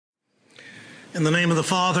In the name of the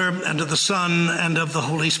Father, and of the Son, and of the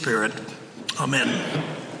Holy Spirit. Amen.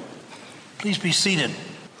 Please be seated.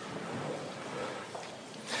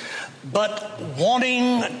 But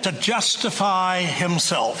wanting to justify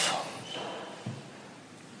himself.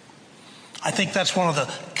 I think that's one of the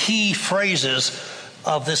key phrases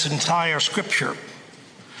of this entire scripture.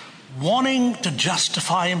 Wanting to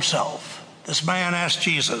justify himself. This man asked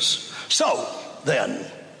Jesus, "So then,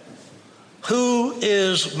 who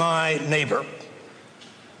is my neighbor?"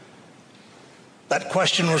 That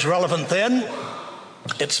question was relevant then.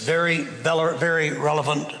 It's very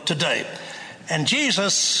relevant today. And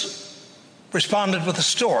Jesus responded with a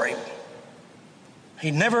story.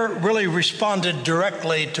 He never really responded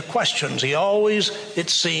directly to questions. He always, it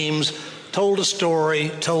seems, told a story,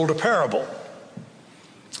 told a parable.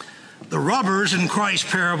 The robbers in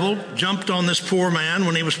Christ's parable jumped on this poor man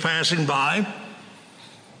when he was passing by.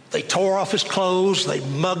 They tore off his clothes, they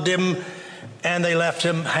mugged him, and they left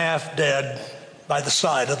him half dead by the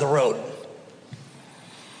side of the road.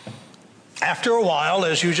 After a while,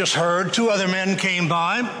 as you just heard, two other men came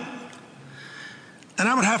by, and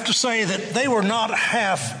I would have to say that they were not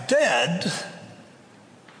half dead,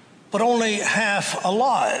 but only half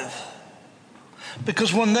alive.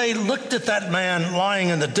 Because when they looked at that man lying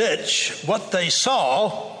in the ditch, what they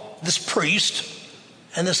saw, this priest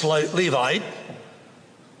and this Levite,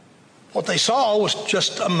 what they saw was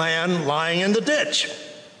just a man lying in the ditch.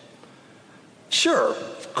 Sure,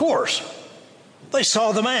 of course, they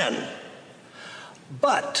saw the man.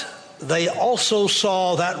 But they also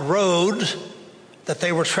saw that road that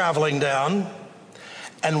they were traveling down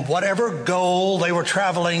and whatever goal they were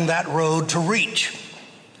traveling that road to reach.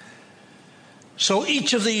 So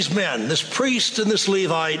each of these men, this priest and this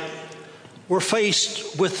Levite, were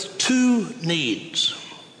faced with two needs.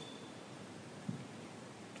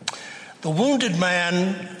 The wounded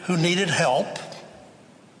man who needed help,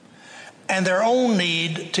 and their own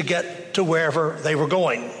need to get to wherever they were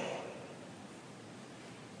going.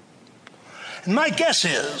 And my guess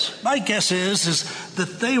is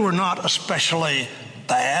that they were not especially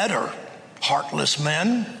bad or heartless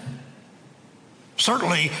men.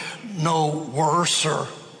 Certainly no worse or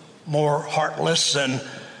more heartless than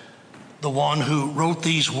the one who wrote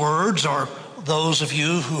these words or those of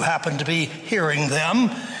you who happen to be hearing them.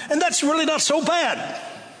 And that's really not so bad.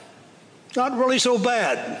 Not really so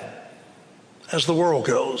bad as the world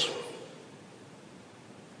goes.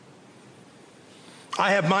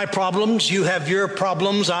 I have my problems, you have your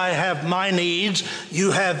problems, I have my needs,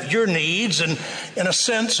 you have your needs, and in a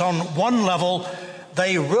sense, on one level,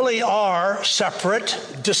 they really are separate,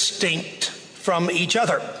 distinct from each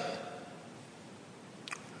other.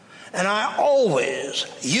 And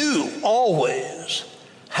you always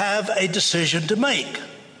have a decision to make.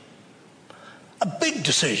 A big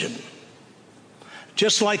decision.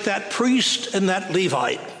 Just like that priest and that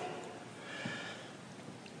Levite.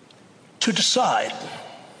 To decide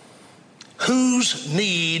whose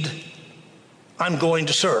need I'm going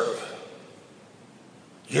to serve.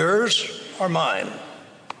 Yours or mine.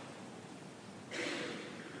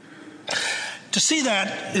 To see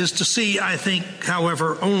that is to see, I think,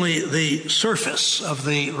 however, only the surface of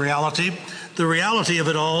the reality. The reality of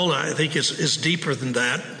it all, I think, is deeper than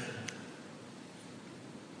that.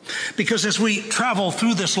 Because as we travel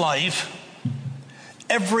through this life,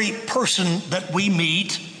 every person that we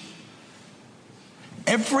meet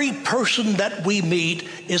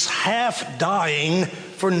is half dying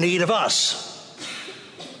for need of us.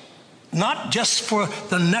 Not just for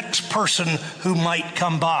the next person who might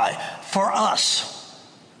come by, for us.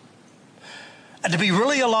 And to be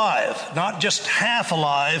really alive, not just half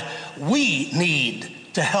alive, we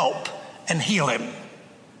need to help and heal him.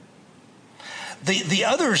 The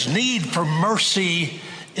other's need for mercy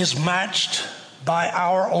is matched by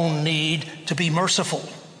our own need to be merciful.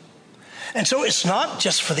 And so it's not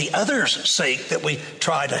just for the other's sake that we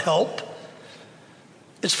try to help.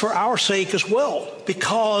 It's for our sake as well,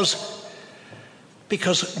 because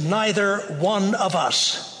neither one of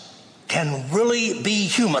us can really be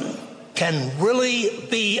human, can really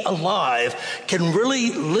be alive, can really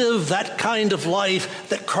live that kind of life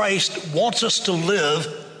that Christ wants us to live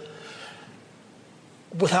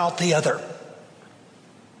without the other.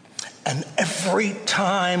 And every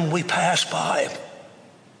time we pass by,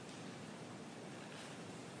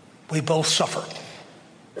 we both suffer.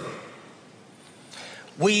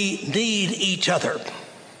 We need each other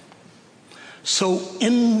so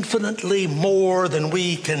infinitely more than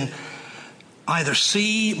we can either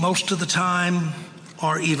see most of the time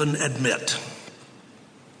or even admit.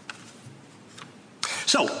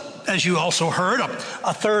 So, as you also heard,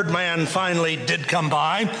 a third man finally did come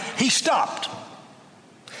by. He stopped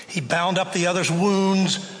He bound up the other's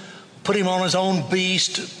wounds, put him on his own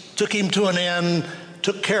beast, took him to an inn,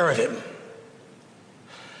 took care of him.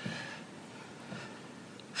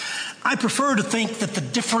 I prefer to think that the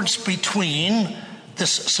difference between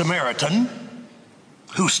this Samaritan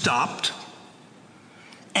who stopped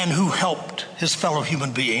and who helped his fellow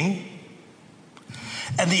human being,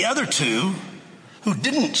 and the other two who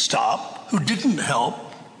didn't stop, who didn't help,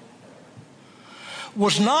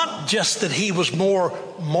 was not just that he was more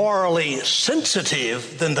morally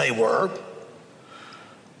sensitive than they were,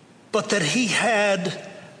 but that he had,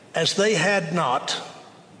 as they had not,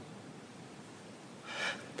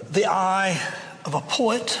 the eye of a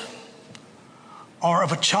poet or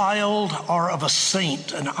of a child or of a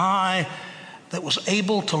saint, an eye that was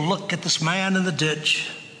able to look at this man in the ditch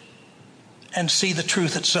and see the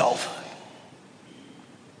truth itself.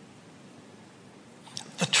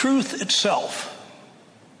 The truth itself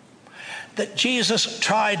that Jesus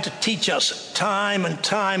tried to teach us time and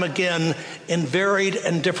time again in varied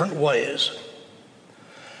and different ways.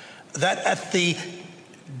 That at the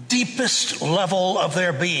deepest level of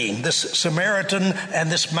their being, this Samaritan and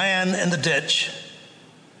this man in the ditch,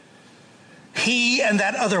 he and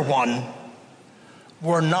that other one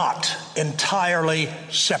were not entirely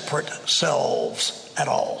separate selves at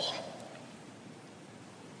all.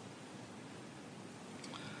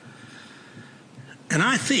 And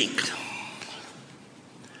I think,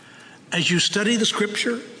 as you study the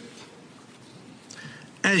Scripture,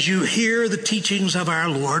 as you hear the teachings of our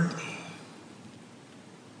Lord,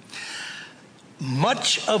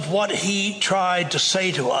 much of what he tried to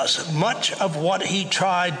say to us, much of what he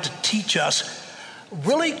tried to teach us,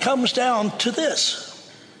 really comes down to this.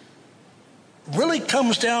 Really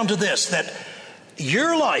comes down to this, that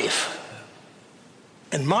your life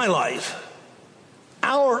and my life,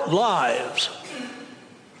 our lives,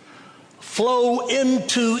 flow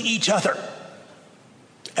into each other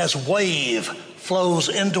as wave flows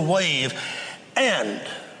into wave. And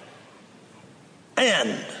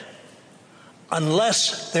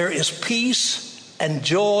unless there is peace and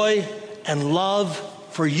joy and love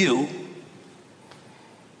for you,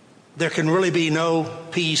 there can really be no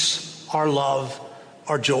peace or love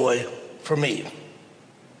or joy for me.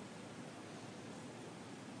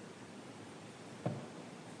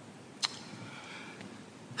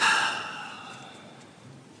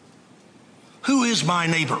 Who is my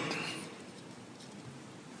neighbor?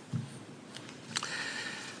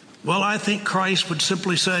 Well, I think Christ would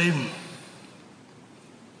simply say,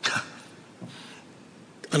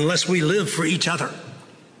 unless we live for each other,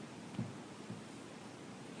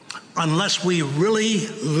 unless we really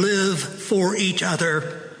live for each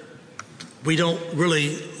other, we don't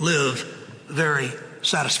really live very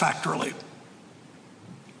satisfactorily.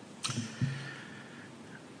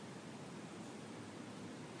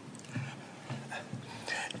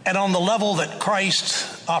 And on the level that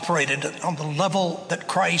Christ operated, on the level that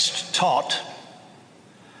Christ taught,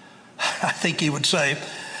 I think he would say,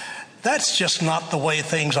 that's just not the way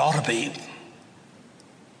things ought to be.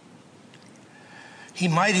 He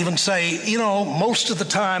might even say, most of the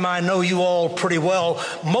time I know you all pretty well.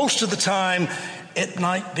 Most of the time it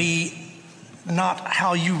might be not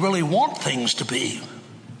how you really want things to be.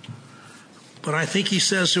 But I think he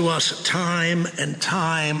says to us time and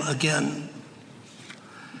time again,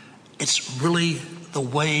 it's really the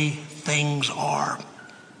way things are.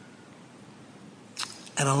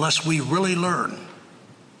 And unless we really learn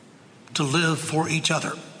to live for each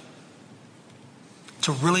other,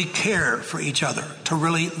 to really care for each other, to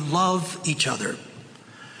really love each other,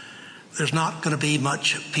 there's not going to be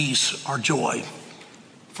much peace or joy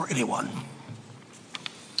for anyone.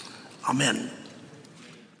 Amen.